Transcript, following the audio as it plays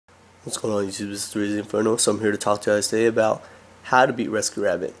What's going on YouTube? This is 3zinferno. So I'm here to talk to you guys today about how to beat Rescue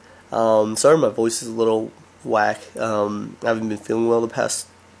Rabbit. Sorry my voice is a little whack. I haven't been feeling well the past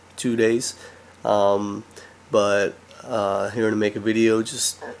 2 days. But here to make a video,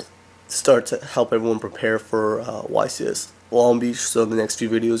 just start to help everyone prepare for YCS Long Beach. So the next few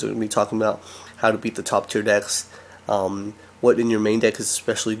videos are going to be talking about how to beat the top tier decks, what in your main deck is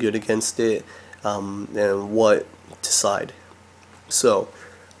especially good against it, and what to side. So,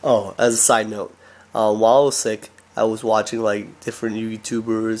 as a side note, while I was sick, I was watching like different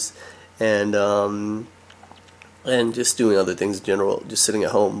YouTubers and just doing other things in general, just sitting at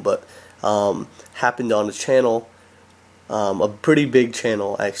home. But happened on a channel, a pretty big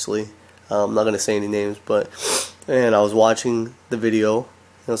channel actually. I'm not gonna say any names, and I was watching the video,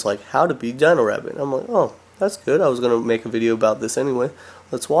 and it was like how to beat dino-rabbit. I'm like, oh, that's good. I was gonna make a video about this anyway.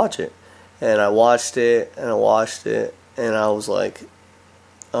 Let's watch it. And I watched it, and I watched it, and I was like,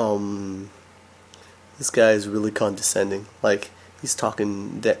 this guy is really condescending. Like he's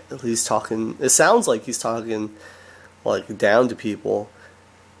talking. It sounds like he's talking like down to people,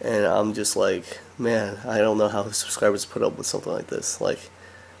 and I'm just like, man, I don't know how his subscribers put up with something like this. Like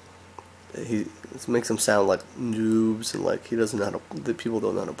it makes him sound like noobs, and like he doesn't know how to. The people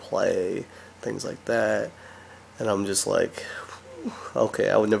don't know how to play things like that, and I'm just like, okay,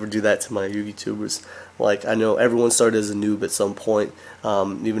 I would never do that to my YouTubers. Like, I know everyone started as a noob at some point,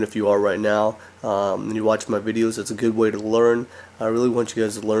 even if you are right now, and you watch my videos. It's a good way to learn. I really want you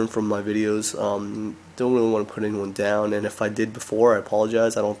guys to learn from my videos. Don't really want to put anyone down, and if I did before, I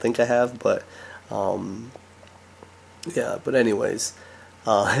apologize. I don't think I have, but yeah, but anyways,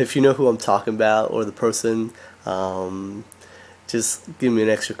 if you know who I'm talking about, or the person, just give me an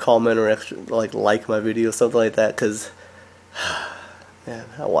extra comment, or extra like my video, something like that, because man,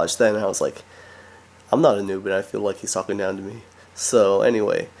 I watched that and I was like, I'm not a noob, and I feel like he's talking down to me. So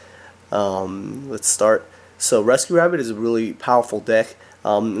anyway, let's start. So Rescue Rabbit is a really powerful deck,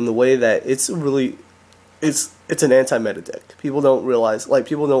 in the way that it's an anti-meta deck. People don't realize,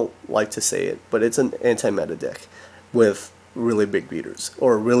 people don't like to say it, but it's an anti-meta deck with really big beaters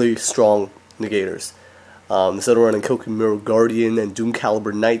or really strong negators. Instead of running Kokimura Guardian and Doom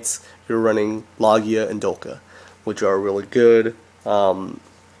Caliber Knights, you're running Logia and Dolka, which are really good.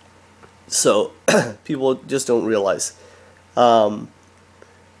 So people just don't realize the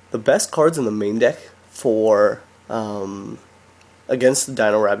best cards in the main deck for against the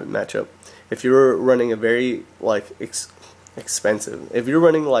dino-rabbit matchup. If you're running a very expensive, if you're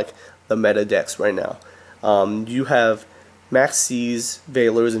running like the meta decks right now, you have Max C's,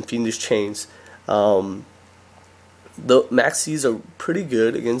 Veilers, and Fiendish Chains. The Max C's are pretty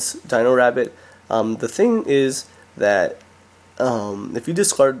good against dino-rabbit. The thing is that if you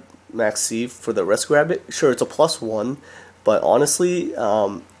discard Max C for the Rescue Rabbit, sure, it's a +1, but honestly,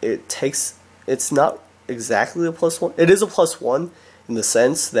 it's not exactly a +1. It is a +1 in the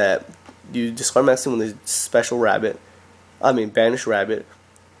sense that you discard Max C when the special rabbit, banished rabbit,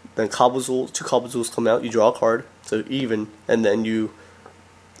 then two Cobblezools come out, you draw a card, so even, and then you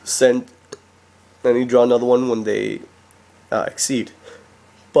draw another one when they exceed.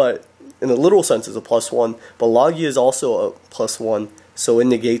 But in a literal sense, it's a +1, but Logia is also a +1, so it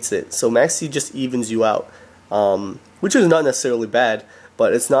negates it. So Max C just evens you out, which is not necessarily bad,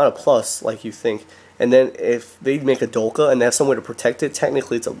 but it's not a plus like you think. And then if they make a Dolka and they have some way to protect it,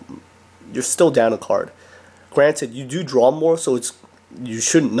 technically you're still down a card. Granted, you do draw more, so you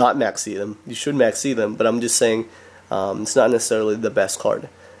should not Max C them. You should Max C them, but I'm just saying it's not necessarily the best card.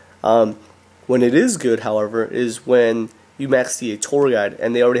 When it is good, however, is when you Max C a tour guide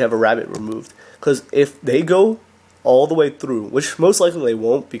and they already have a rabbit removed. Because if they go all the way through, which most likely they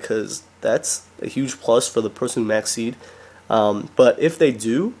won't, because that's a huge plus for the person who Max C'd. But if they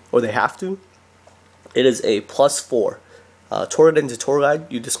do, or they have to, it is a +4. Tour guide into tour guide,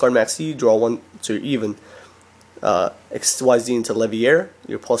 you discard Max C, draw one, so you're even. XYZ into Levier,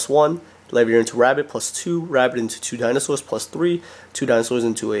 you're +1. Levier into Rabbit, +2. Rabbit into 2 dinosaurs, +3. 2 dinosaurs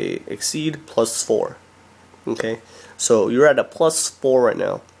into a Exceed, +4. Okay, so you're at a +4 right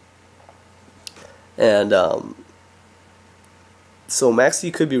now. And so Max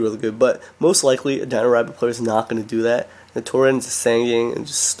C could be really good, but most likely a dino-rabbit player is not going to do that. The tour into Tsang and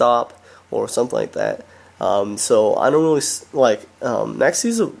just stop, or something like that. So I don't really Max C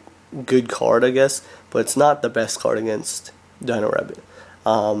is a good card, I guess, but it's not the best card against dino-rabbit.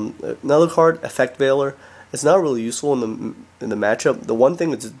 Another card, Effect Veiler, it's not really useful in the matchup. The one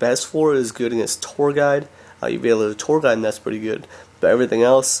thing it's best for is good against tour guide. You Veiler the tour guide, and that's pretty good. But everything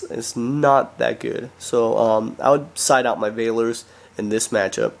else is not that good. So I would side out my Veilers in this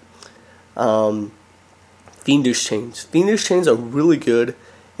matchup. Fiendish Chains. Fiendish Chains are really good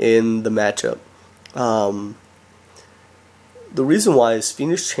in the matchup. The reason why is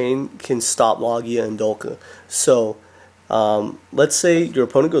Fiendish Chain can stop Logia and Dolka. So let's say your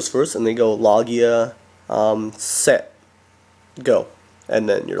opponent goes first and they go Logia, set, go. And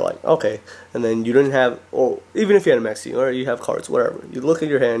then you're like, okay. And then you didn't have, or even if you had a Maxi, or you have cards, whatever. You look at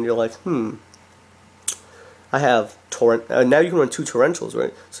your hand, you're like, I have Torrent. Now you can run 2 Torrentials,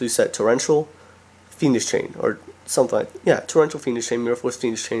 right? So you set Torrential, Fiendish Chain, or something like, yeah, Torrential, Fiendish Chain, Mirror Force,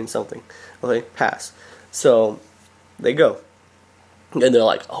 Fiendish Chain, something. Okay, pass. So they go. And they're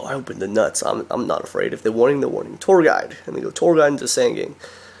like, oh, I opened the nuts. I'm not afraid. If they're warning, they're warning. Tour Guide. And they go Tour Guide into Tsang.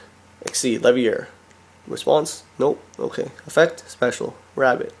 Exceed, Levier. Response? Nope. Okay. Effect? Special.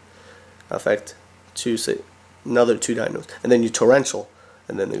 Rabbit. Effect? Another 2 dinos. And then you Torrential.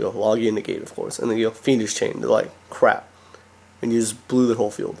 And then they go Logia Negate, of course. And then you go Fiendish Chain. They're like, crap. And you just blew the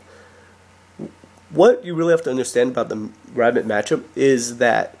whole field. What you really have to understand about the Rabbit matchup is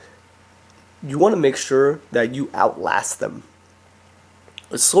that you want to make sure that you outlast them.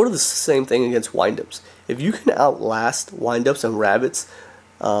 It's sort of the same thing against windups. If you can outlast windups and rabbits,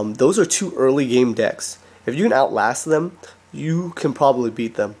 those are 2 early game decks. If you can outlast them, you can probably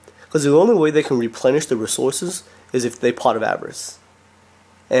beat them. Because the only way they can replenish the resources is if they Pot of Avarice.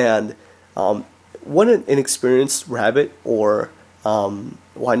 And what an inexperienced rabbit or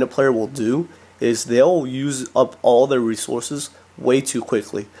windup player will do is they'll use up all their resources way too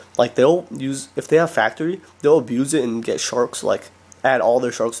quickly. Like they'll use, if they have factory, they'll abuse it and get sharks, like add all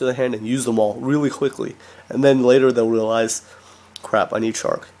their sharks to their hand and use them all really quickly. And then later they'll realize, crap, I need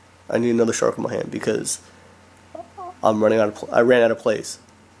shark. I need another shark in my hand because I ran out of plays.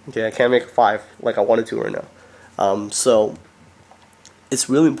 Okay, I can't make a 5 like I wanted to right now. So it's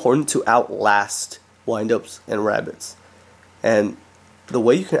really important to outlast windups and rabbits. And the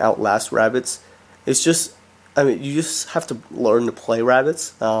way you can outlast rabbits is just, you just have to learn to play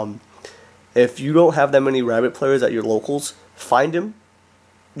rabbits. If you don't have that many rabbit players at your locals, find them.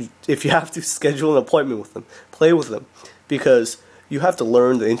 If you have to, schedule an appointment with them. Play with them. Because you have to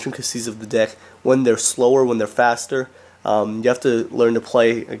learn the intricacies of the deck. When they're slower, when they're faster. You have to learn to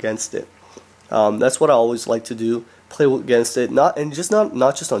play against it. That's what I always like to do. Play against it. Not just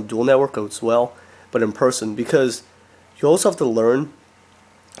on dual network as well, but in person. Because you also have to learn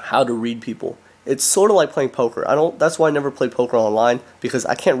how to read people. It's sort of like playing poker. That's why I never play poker online, because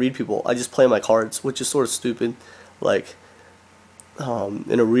I can't read people. I just play my cards, which is sort of stupid. Like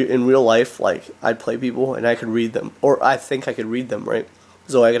in real life, like I'd play people and I could read them, or I think I could read them, right?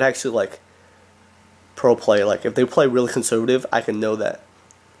 So I could actually like pro play. Like if they play really conservative, I can know that,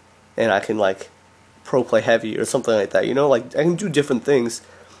 and I can like pro play heavy or something like that. You know, like I can do different things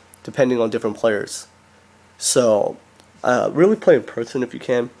depending on different players. So really play in person if you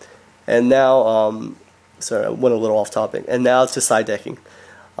can. And now, sorry, I went a little off topic. And now to side decking.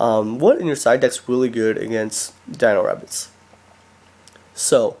 What in your side deck's really good against Dino Rabbits?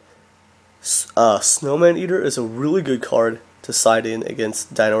 So, Snowman Eater is a really good card to side in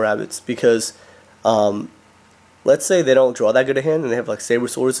against Dino Rabbits because, let's say they don't draw that good a hand and they have like Saber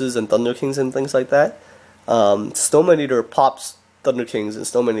Swords and Thunder Kings and things like that. Snowman Eater pops Thunder Kings and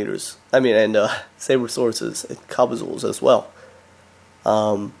Snowman Eaters. And Saber Swords and Kabazuls as well.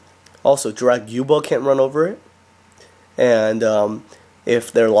 Also, Draguba can't run over it. And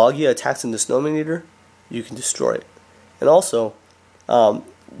if their Logia attacks into Snowman Eater, you can destroy it. And also,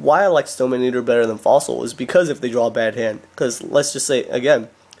 why I like Snowman Eater better than Fossil is because if they draw a bad hand. Because let's just say, again,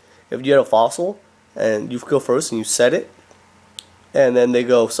 if you had a Fossil and you go first and you set it, and then they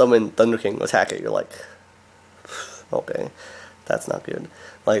go summon Thunder King, attack it, you're like, okay, that's not good.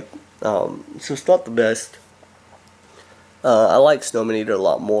 Like, it's just not the best. I like Snowman Eater a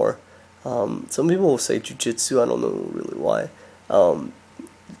lot more. Some people will say Jujitsu, I don't know really why.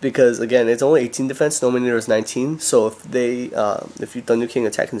 Because again, it's only 18 defense, Snowman Eater is 19, so if you Thunder King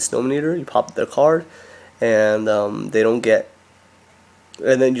attacking the Snowman Eater, you pop their card, and they don't get,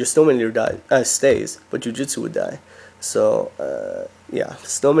 and then your Snowman Eater stays, but Jujitsu would die. So, yeah,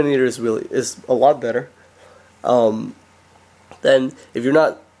 Snowman Eater is a lot better. Then, if you're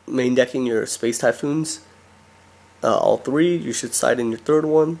not main decking your Space Typhoons, all 3, you should side in your 3rd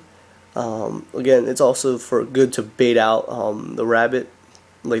one. Again, it's also good to bait out the rabbit,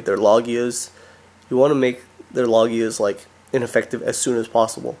 like their Logias. You want to make their Logias like ineffective as soon as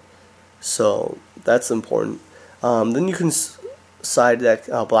possible. So that's important. Then you can side deck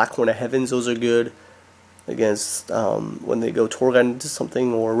Blackhorn of Heavens. Those are good against when they go Tour Guide into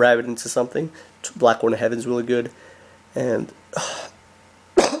something or Rabbit into something. Blackhorn of Heavens really good. And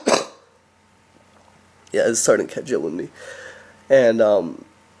yeah, it's starting to catch up with me. And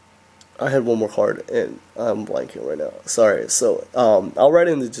I had one more card, and I'm blanking right now. Sorry. So, I'll write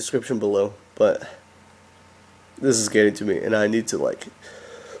it in the description below, but this is getting to me, and I need to, like,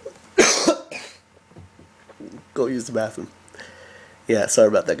 go use the bathroom. Yeah, sorry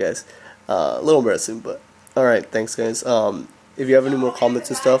about that, guys. A little embarrassing, but alright, thanks, guys. If you have any more comments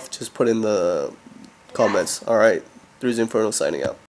and stuff, just put in the comments. Alright, 3zinferno signing out.